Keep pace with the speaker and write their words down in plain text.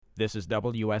This is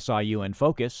WSIU in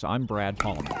Focus. I'm Brad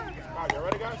Palmer. You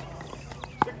ready, guys?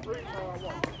 6, 3,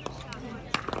 1.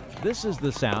 This is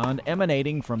the sound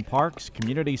emanating from parks,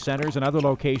 community centers, and other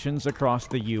locations across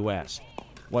the U.S.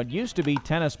 What used to be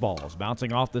tennis balls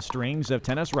bouncing off the strings of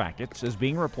tennis rackets is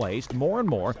being replaced more and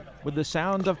more with the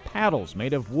sound of paddles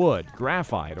made of wood,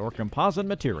 graphite, or composite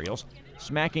materials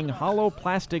smacking hollow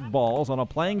plastic balls on a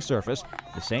playing surface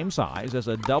the same size as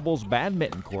a doubles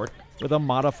badminton court with a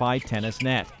modified tennis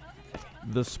net.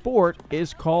 The sport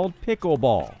is called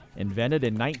pickleball, invented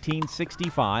in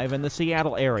 1965 in the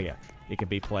Seattle area. It can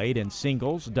be played in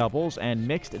singles, doubles, and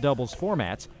mixed doubles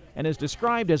formats, and is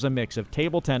described as a mix of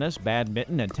table tennis,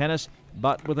 badminton, and tennis,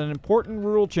 but with an important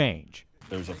rule change.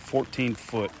 There's a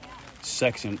 14-foot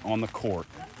section on the court,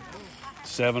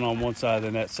 7 on one side of the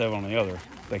net, 7 on the other.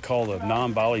 They call the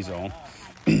non-volley zone.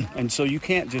 And so you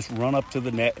can't just run up to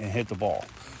the net and hit the ball.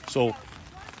 So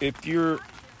if you're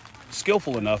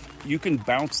skillful enough, you can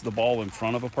bounce the ball in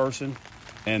front of a person,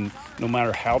 and no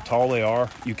matter how tall they are,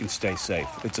 you can stay safe.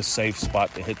 It's a safe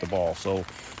spot to hit the ball. So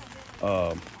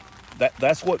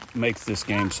that's what makes this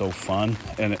game so fun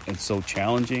and it's so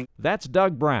challenging. That's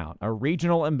Doug Brown, a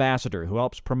regional ambassador who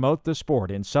helps promote the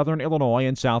sport in Southern Illinois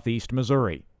and southeast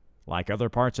Missouri. Like other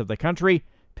parts of the country,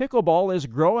 pickleball is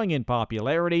growing in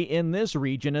popularity in this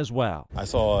region as well. I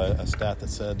saw a stat that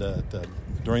said that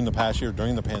during the past year,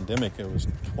 during the pandemic, it was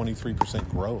 23%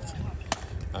 growth.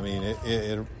 I mean,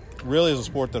 it really is a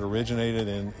sport that originated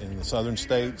in the southern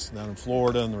states, down in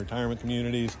Florida, in the retirement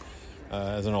communities,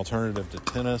 as an alternative to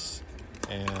tennis.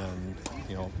 And,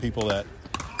 people that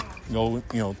go,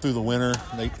 through the winter,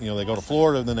 they go to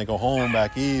Florida, then they go home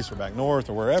back east or back north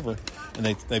or wherever, and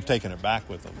they've taken it back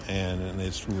with them. And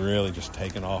it's really just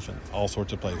taken off in all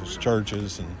sorts of places,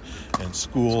 churches and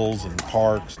schools and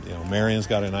parks. Marion's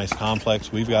got a nice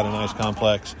complex. We've got a nice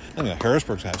complex. I think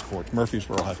Harrisburg has courts,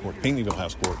 Murfreesboro has courts, Pinckneyville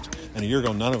has courts. And a year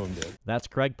ago, none of them did. That's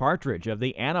Craig Partridge of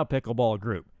the Anna Pickleball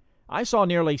Group. I saw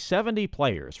nearly 70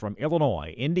 players from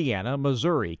Illinois, Indiana,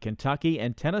 Missouri, Kentucky,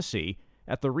 and Tennessee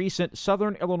at the recent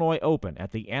Southern Illinois Open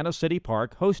at the Anna City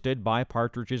Park hosted by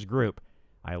Partridge's group.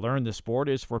 I learned the sport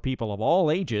is for people of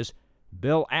all ages.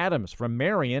 Bill Adams from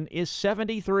Marion is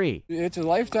 73. It's a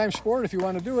lifetime sport if you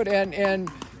want to do it, and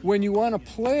when you want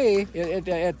to play at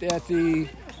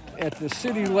the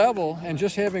city level and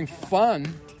just having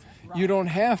fun, you don't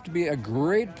have to be a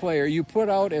great player. You put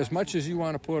out as much as you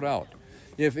want to put out.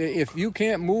 If you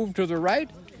can't move to the right,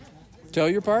 tell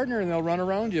your partner and they'll run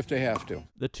around you if they have to.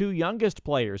 The two youngest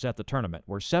players at the tournament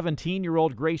were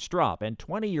 17-year-old Grace Strop and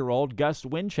 20-year-old Gus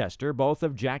Winchester, both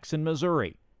of Jackson,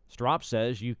 Missouri. Strop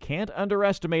says you can't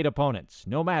underestimate opponents,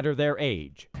 no matter their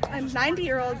age. A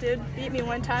 90-year-old dude beat me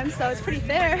one time, so it's pretty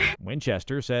fair.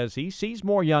 Winchester says he sees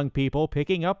more young people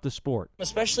picking up the sport.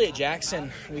 Especially at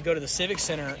Jackson, we go to the Civic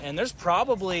Center, and there's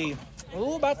probably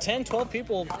about 10, 12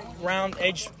 people around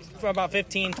age from about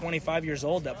 15, 25 years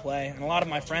old that play, and a lot of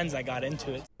my friends that got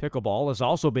into it. Pickleball is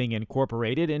also being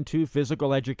incorporated into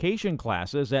physical education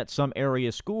classes at some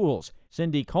area schools.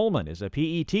 Cindy Coleman is a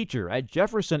PE teacher at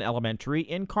Jefferson Elementary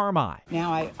in Carmi.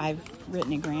 Now I've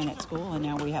written a grant at school, and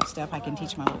now we have stuff I can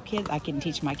teach my little kids. I can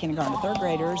teach my kindergarten to third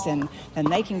graders, and then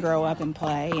they can grow up and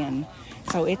play. And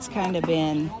so it's kind of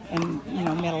been, and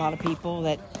met a lot of people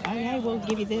that, oh yeah, we'll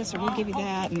give you this or we'll give you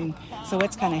that. And so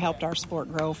it's kind of helped our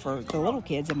sport grow for the little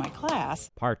kids in my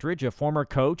class. Partridge, a former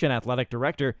coach and athletic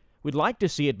director, would like to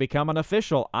see it become an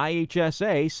official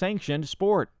IHSA-sanctioned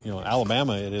sport. In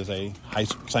Alabama, it is a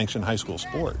sanctioned high school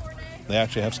sport. They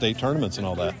actually have state tournaments and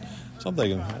all that. So I'm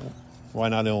thinking, why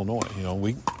not Illinois?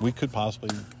 We could possibly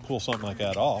pull something like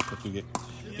that off if we get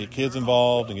kids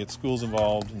involved and get schools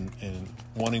involved and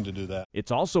wanting to do that. It's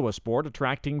also a sport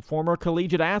attracting former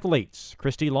collegiate athletes.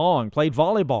 Christy Long played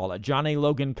volleyball at John A.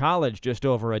 Logan College just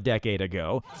over a decade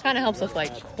ago. It kind of helps with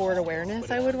court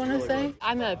awareness, I would want to say.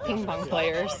 I'm a ping pong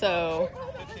player, so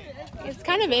it's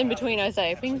kind of in between, I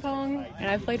say, ping pong,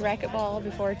 and I've played racquetball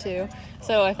before too.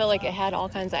 So I felt like it had all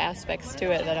kinds of aspects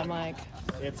to it that I'm like,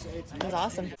 it's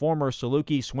awesome. Former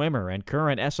Saluki swimmer and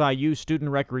current SIU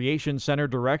Student Recreation Center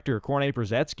Director Corne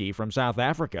Przetsky from South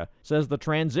Africa says the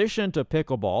transition to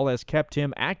pickleball has kept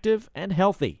him active and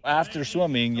healthy. After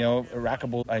swimming,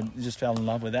 racquetball, I just fell in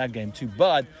love with that game too,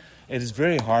 but it is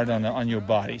very hard on your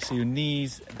body. So your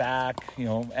knees, back,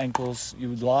 ankles, a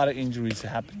lot of injuries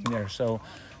happening there. So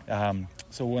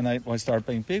So when I started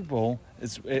playing pickleball,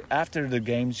 after the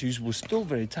games, you were still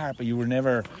very tired, but you were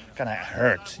never kind of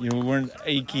hurt. You weren't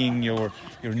aching your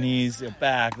knees, your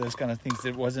back, those kind of things.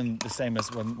 It wasn't the same as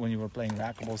when you were playing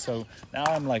racquetball. So now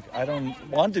I'm like, I don't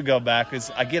want to go back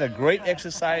because I get a great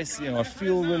exercise. I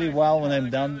feel really well when I'm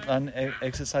done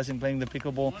exercising, playing the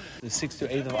pickleball. The 6th to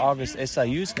 8th of August,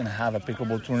 SIU is going to have a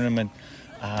pickleball tournament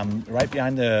right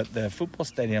behind the football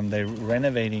stadium. They're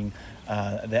renovating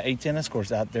the 8 tennis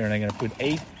courts out there, and they're going to put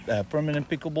 8 permanent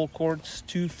pickleball courts,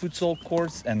 2 futsal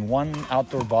courts, and 1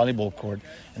 outdoor volleyball court,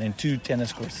 and then 2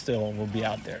 tennis courts still will be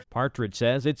out there. Partridge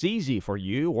says it's easy for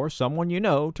you or someone you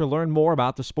know to learn more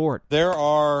about the sport. There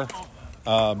are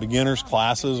beginners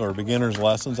classes or beginners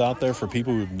lessons out there for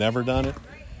people who've never done it,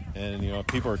 and if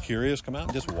people are curious, come out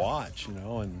and just watch,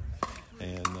 and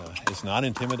it's not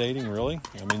intimidating, really.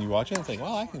 I mean, you watch it and think,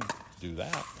 well, I can do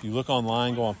that. If you look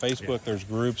online, go on Facebook, there's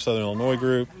groups, Southern Illinois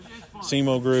group,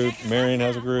 SEMO group, Marion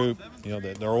has a group.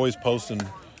 They're always posting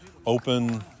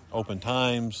open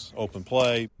times, open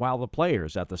play. While the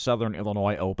players at the Southern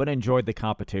Illinois Open enjoyed the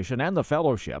competition and the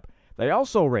fellowship, they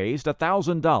also raised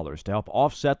 $1,000 to help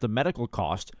offset the medical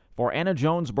costs for Anna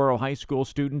Jonesboro High School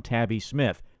student Tabby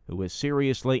Smith, who was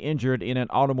seriously injured in an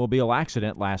automobile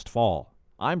accident last fall.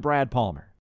 I'm Brad Palmer.